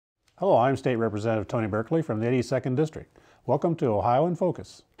Hello, I'm State Representative Tony Burkley from the 82nd District. Welcome to Ohio in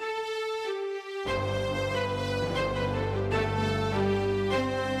Focus.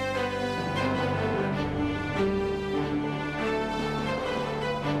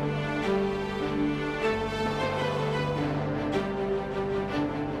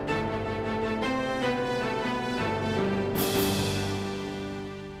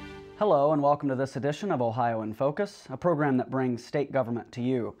 Hello and welcome to this edition of Ohio in Focus, a program that brings state government to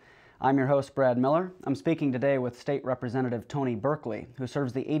you. I'm your host, Brad Miller. I'm speaking today with State Representative Tony Burkley, who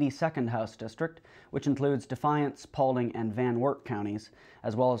serves the 82nd House District, which includes Defiance, Paulding, and Van Wert counties,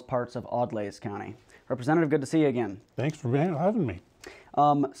 as well as parts of Audelaize County. Representative, good to see you again. Thanks for having me.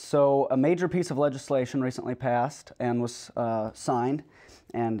 So a major piece of legislation recently passed and was signed,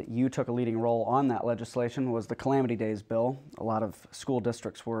 and you took a leading role on that legislation, was the Calamity Days bill. A lot of school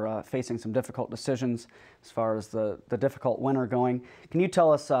districts were facing some difficult decisions as far as the difficult winter going. Can you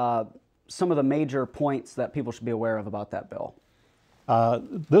tell us some of the major points that people should be aware of about that bill?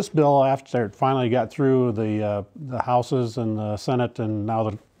 This bill, after it finally got through the Houses and the Senate and now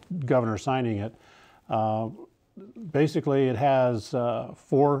the governor signing it, basically it has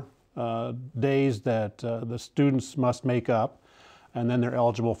 4 days that the students must make up, and then they're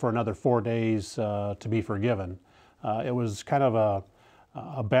eligible for another 4 days to be forgiven. It was kind of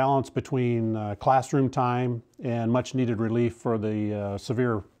a balance between classroom time and much needed relief for the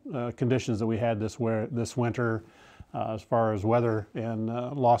severe conditions that we had this winter as far as weather and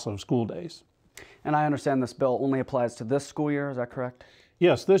loss of school days. And I understand this bill only applies to this school year, is that correct?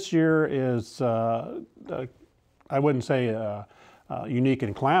 Yes, this year is, I wouldn't say unique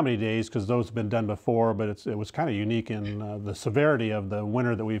in Calamity Days because those have been done before, but it was kind of unique in the severity of the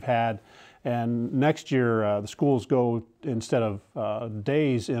winter that we've had. And next year, the schools go, instead of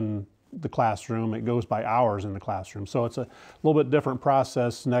days in the classroom, it goes by hours in the classroom. So it's a little bit different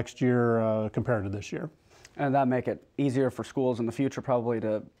process next year compared to this year. And that make it easier for schools in the future probably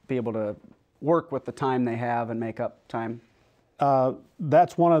to be able to work with the time they have and make up time?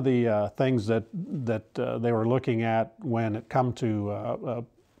 That's one of the things that they were looking at when it come to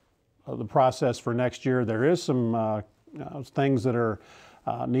the process for next year. There is some things that are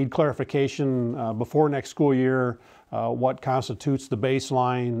need clarification before next school year. What constitutes the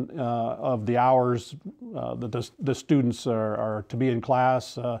baseline of the hours that the students are to be in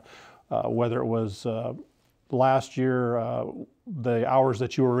class, whether it was last year, the hours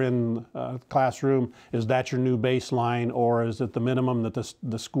that you were in classroom, is that your new baseline, or is it the minimum that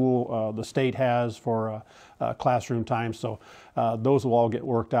the state has for classroom time? So those will all get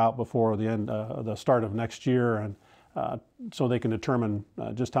worked out before the start of next year, and so they can determine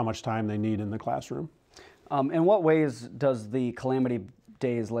just how much time they need in the classroom. In what ways does the Calamity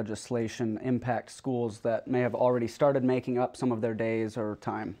Days legislation impact schools that may have already started making up some of their days or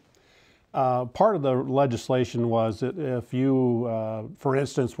time? Part of the legislation was that if you, for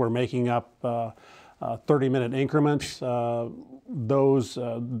instance, were making up 30-minute increments, those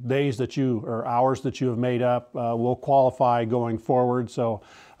days that or hours that you have made up will qualify going forward. So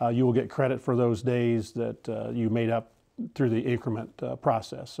you will get credit for those days that you made up through the increment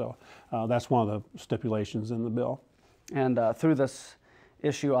process. So that's one of the stipulations in the bill. And through this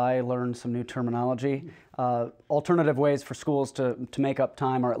issue, I learned some new terminology, alternative ways for schools to make up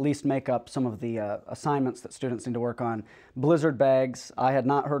time, or at least make up some of the assignments that students need to work on. Blizzard bags, I had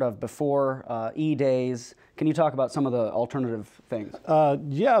not heard of before, E-days. Can you talk about some of the alternative things?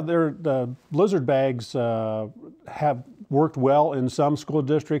 Yeah, the blizzard bags have worked well in some school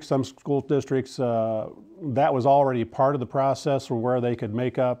districts. Some school districts, that was already part of the process where they could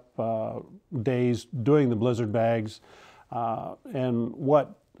make up days doing the blizzard bags. And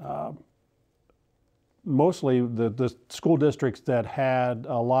what mostly the school districts that had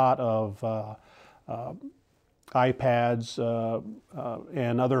a lot of iPads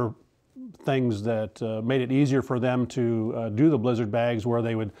and other things that made it easier for them to do the blizzard bags, where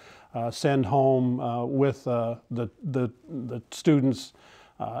they would send home with the students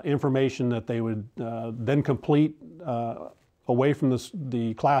information that they would then complete away from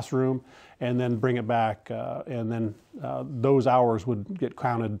the classroom, and then bring it back, and then those hours would get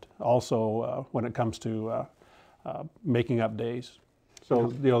counted also when it comes to making up days. So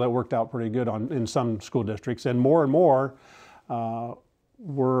that worked out pretty good in some school districts, and more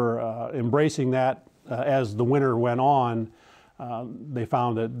were embracing that as the winter went on. They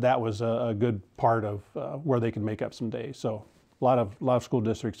found that was a good part of where they could make up some days. So a lot of school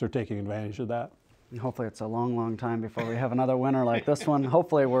districts are taking advantage of that. Hopefully it's a long, long time before we have another winter like this one.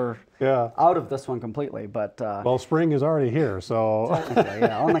 Hopefully we're out of this one completely. But well, spring is already here, so technically,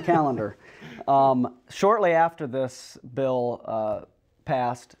 yeah, on the calendar. Shortly after this bill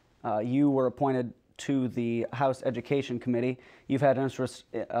passed, You were appointed to the House Education Committee. You've had interest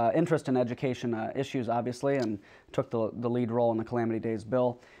in education issues, obviously, and took the lead role in the Calamity Days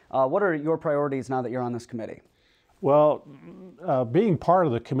bill. What are your priorities now that you're on this committee? Well, being part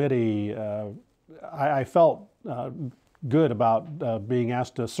of the committee, I felt good about being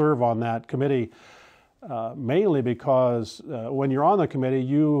asked to serve on that committee, mainly because when you're on the committee,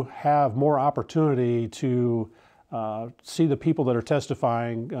 you have more opportunity to see the people that are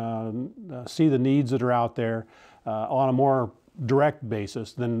testifying, see the needs that are out there on a more direct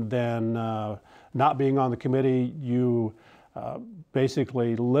basis than not being on the committee. You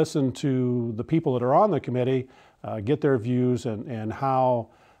basically listen to the people that are on the committee, get their views and how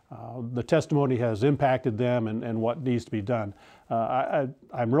the testimony has impacted them and what needs to be done.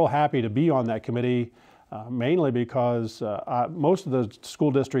 I'm real happy to be on that committee, mainly because most of the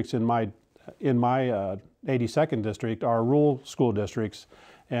school districts in my 82nd district are rural school districts,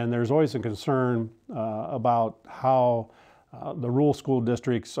 and there's always a concern about how the rural school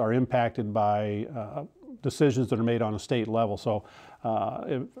districts are impacted by decisions that are made on a state level. So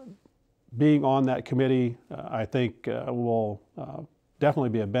being on that committee, I think will definitely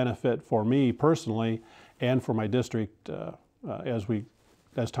be a benefit for me personally and for my district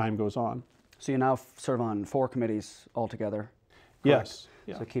as time goes on. So you now serve on 4 committees altogether? Correct? Yes.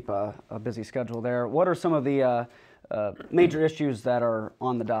 Yeah. So keep a busy schedule there. What are some of the major issues that are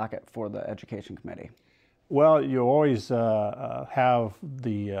on the docket for the Education Committee? Well, you always have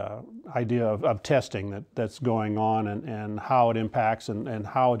the idea of testing that's going on and how it impacts and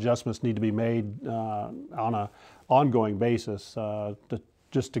how adjustments need to be made on an ongoing basis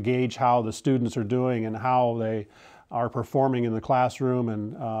just to gauge how the students are doing and how they are performing in the classroom.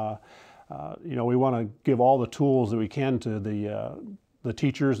 And we want to give all the tools that we can to the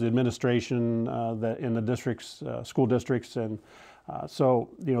teachers, the administration that in the districts, school districts, and so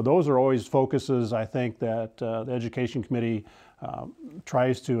those are always focuses I think that the Education Committee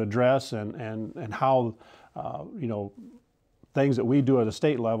tries to address, and how things that we do at a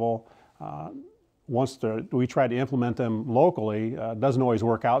state level, once we try to implement them locally, doesn't always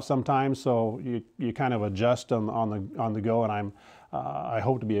work out sometimes. So you kind of adjust on the go, and I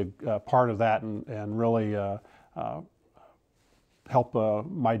hope to be a part of that and really help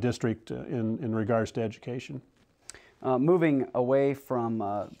my district in regards to education. Moving away from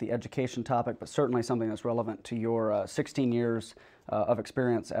the education topic, but certainly something that's relevant to your 16 years of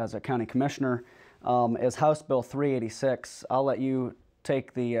experience as a county commissioner, is House Bill 386. I'll let you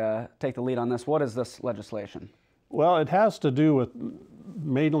take the lead on this. What is this legislation? Well, it has to do with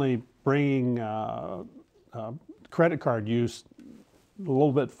mainly bringing credit card use a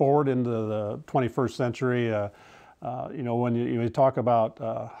little bit forward into the 21st century. When you talk about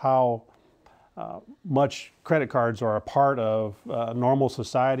how much credit cards are a part of normal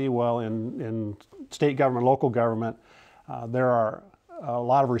society, well, in state government, local government, there are a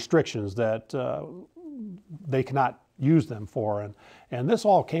lot of restrictions that they cannot use them for. And this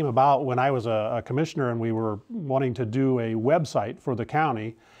all came about when I was a commissioner and we were wanting to do a website for the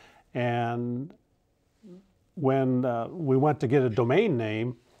county. And when we went to get a domain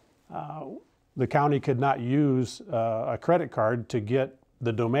name, the county could not use a credit card to get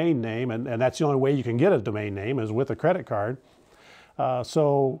the domain name, and that's the only way you can get a domain name is with a credit card.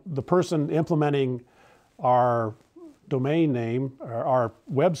 So the person implementing our domain name, our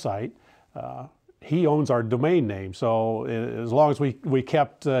website, he owns our domain name. So as long as we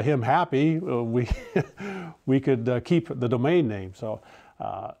kept him happy, we could keep the domain name. So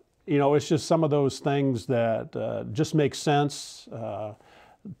it's just some of those things that just make sense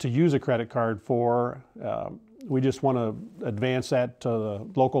to use a credit card for. We just want to advance that to the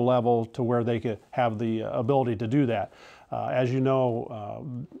local level to where they could have the ability to do that. As you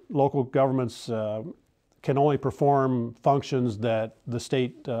know, local governments can only perform functions that the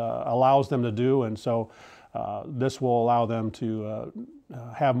state allows them to do, and so this will allow them to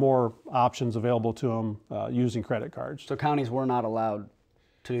have more options available to them using credit cards. So counties were not allowed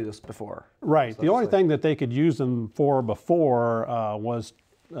to do this before? Right. The only thing that they could use them for before was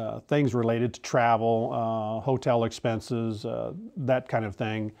things related to travel, hotel expenses, that kind of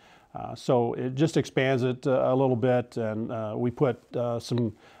thing. So it just expands it a little bit, and we put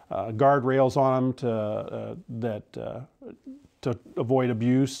some guardrails on them to avoid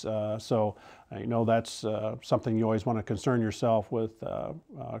abuse. So that's something you always want to concern yourself with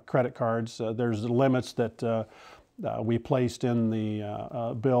credit cards. There's limits that we placed in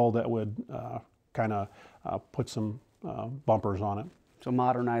the bill that would kind of put some bumpers on it. So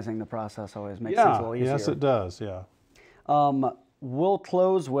modernizing the process always makes things a little easier. Yes, it does, yeah. We'll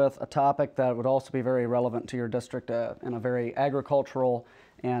close with a topic that would also be very relevant to your district in a very agricultural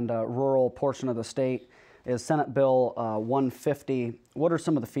and rural portion of the state is Senate Bill 150. What are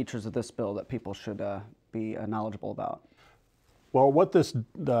some of the features of this bill that people should be knowledgeable about? Well, what this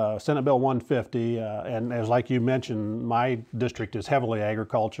Senate Bill 150, and as like you mentioned, my district is heavily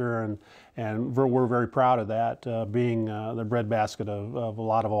agriculture, and we're very proud of that, being the breadbasket of a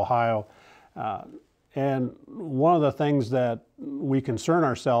lot of Ohio. And one of the things that we concern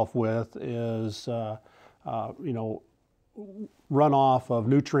ourselves with is, runoff of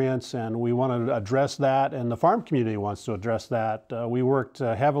nutrients, and we want to address that, and the farm community wants to address that. We worked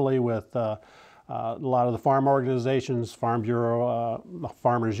heavily with a lot of the farm organizations, Farm Bureau,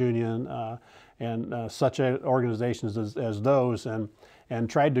 Farmers Union, and such organizations as those, and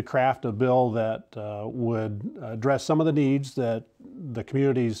tried to craft a bill that would address some of the needs that the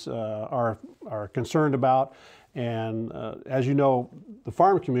communities are concerned about. And as you know, the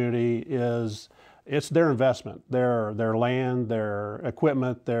farm community it's their investment, their land, their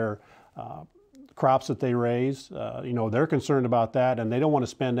equipment, their crops that they raise. They're concerned about that, and they don't want to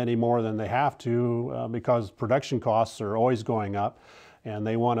spend any more than they have to because production costs are always going up, and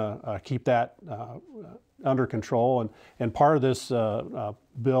they want to keep that under control. And part of this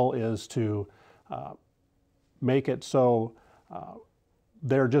bill is to make it so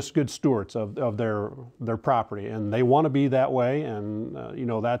they're just good stewards of their property, and they want to be that way. And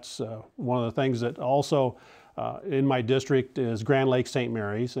that's one of the things that also in my district is Grand Lake St.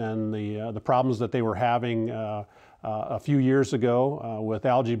 Mary's, and the problems that they were having a few years ago with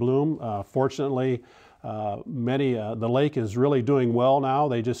algae bloom. Fortunately, the lake is really doing well now.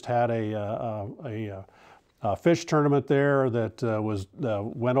 They just had a fish tournament there that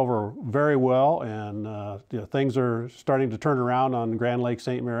went over very well, and things are starting to turn around on Grand Lake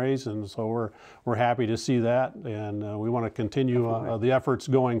St. Mary's, and so we're happy to see that, and we want to continue the efforts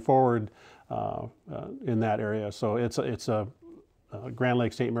going forward in that area. So it's Grand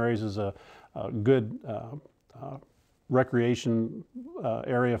Lake St. Mary's is a good recreation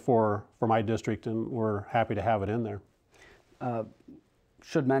area for my district, and we're happy to have it in there.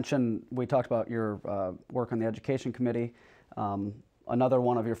 Should mention, we talked about your work on the Education Committee. Another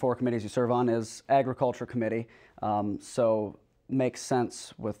one of your 4 committees you serve on is Agriculture Committee. So makes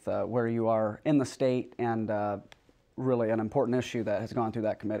sense with where you are in the state, and really an important issue that has gone through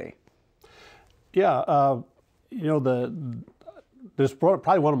that committee. Yeah, this is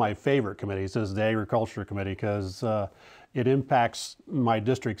probably one of my favorite committees is the Agriculture Committee, because it impacts my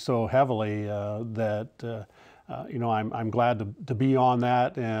district so heavily that I'm glad to be on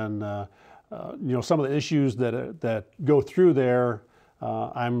that, and some of the issues that go through there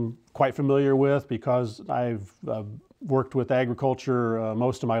I'm quite familiar with, because I've worked with agriculture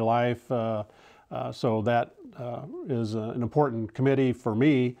most of my life, so that is an important committee for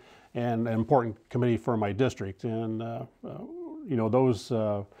me and an important committee for my district, and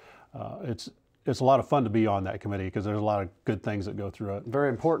it's a lot of fun to be on that committee because there's a lot of good things that go through it. Very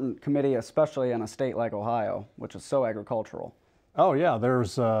important committee, especially in a state like Ohio, which is so agricultural. Oh yeah,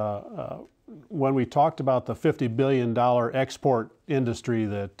 there's when we talked about the $50 billion export industry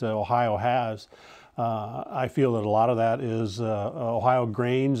that Ohio has, I feel that a lot of that is Ohio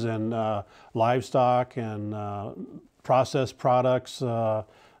grains and livestock and processed products that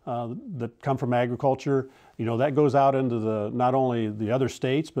come from agriculture. That goes out into not only the other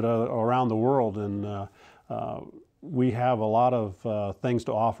states, but around the world. And we have a lot of things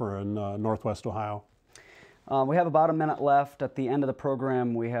to offer in Northwest Ohio. We have about a minute left. At the end of the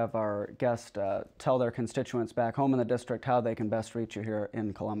program, we have our guests tell their constituents back home in the district how they can best reach you here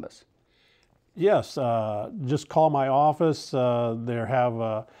in Columbus. Yes, just call my office.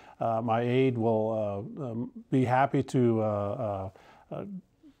 My aide will be happy to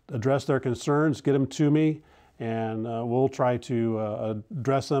address their concerns, get them to me, and we'll try to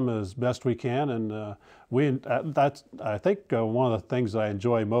address them as best we can. And that's, I think, one of the things that I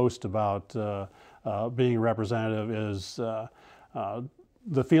enjoy most about being a representative is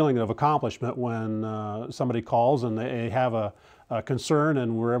the feeling of accomplishment when somebody calls and they have a concern,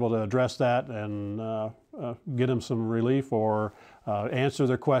 and we're able to address that and get them some relief or answer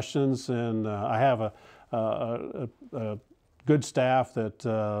their questions. And I have a good staff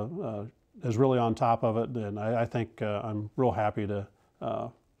that is really on top of it, and I think I'm real happy to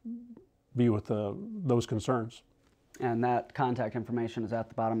be with those concerns. And that contact information is at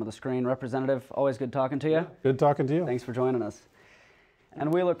the bottom of the screen. Representative, always good talking to you. Yeah, good talking to you. Thanks for joining us.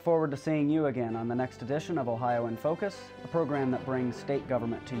 And we look forward to seeing you again on the next edition of Ohio in Focus, a program that brings state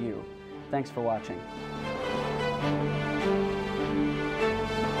government to you. Thanks for watching.